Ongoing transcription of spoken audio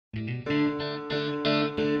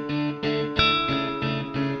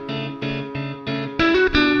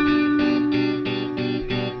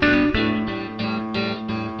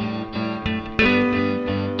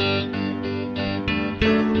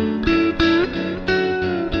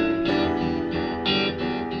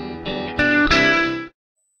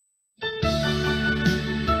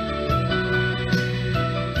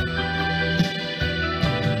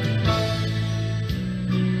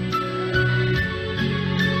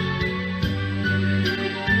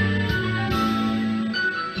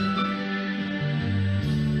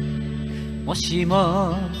もし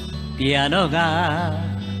もピアノが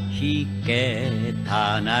弾け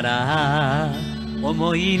たなら、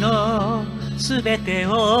思いのすべて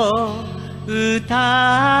を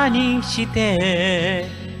歌にして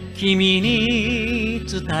君に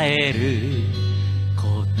伝える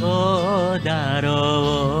ことだ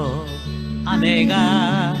ろう。雨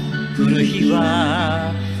が降る日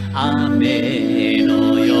は雨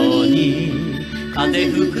のように、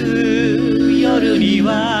風吹く夜に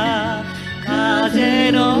は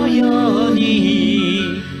風のよう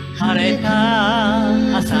に、晴れ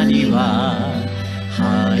た朝には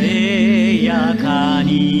晴れやかに。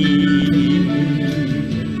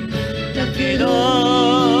だけど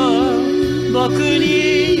僕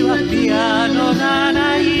にはピアノが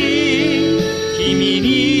ない、君に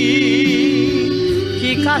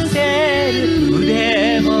聴かせる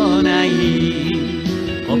腕もない。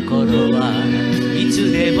心はい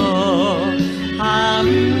つでも半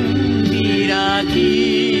開き、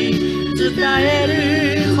伝え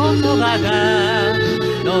る言葉が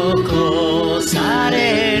残され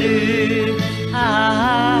る。あ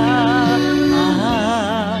あ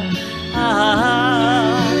ああ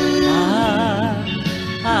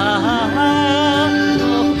ああ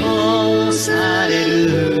残される。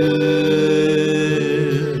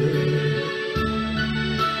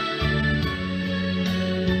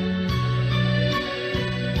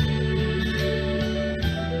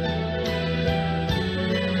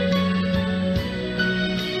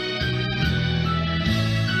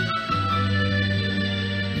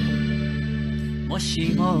も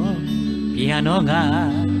しもピアノが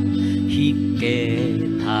弾け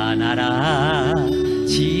たなら、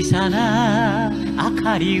小さな明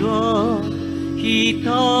かりを一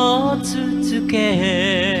つつ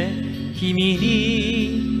け、君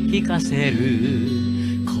に聞かせる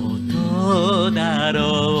ことだ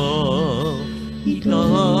ろう。人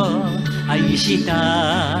を愛し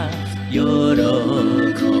た喜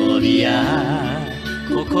びや、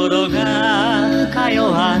心が通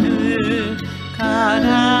わぬ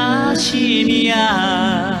悲しみ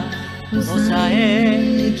や、抑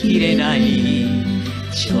えきれない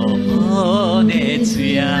情熱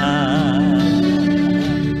や。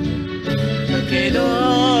だけど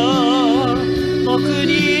僕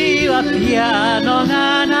にはピアノ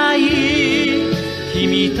がない、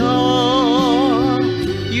君と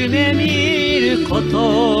夢見るこ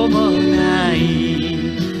ともない。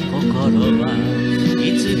心は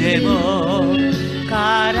いつでも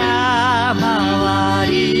空回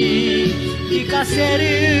り、聞かせる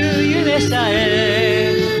夢さ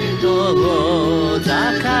え遠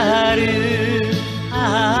ざかる。あ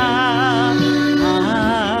あ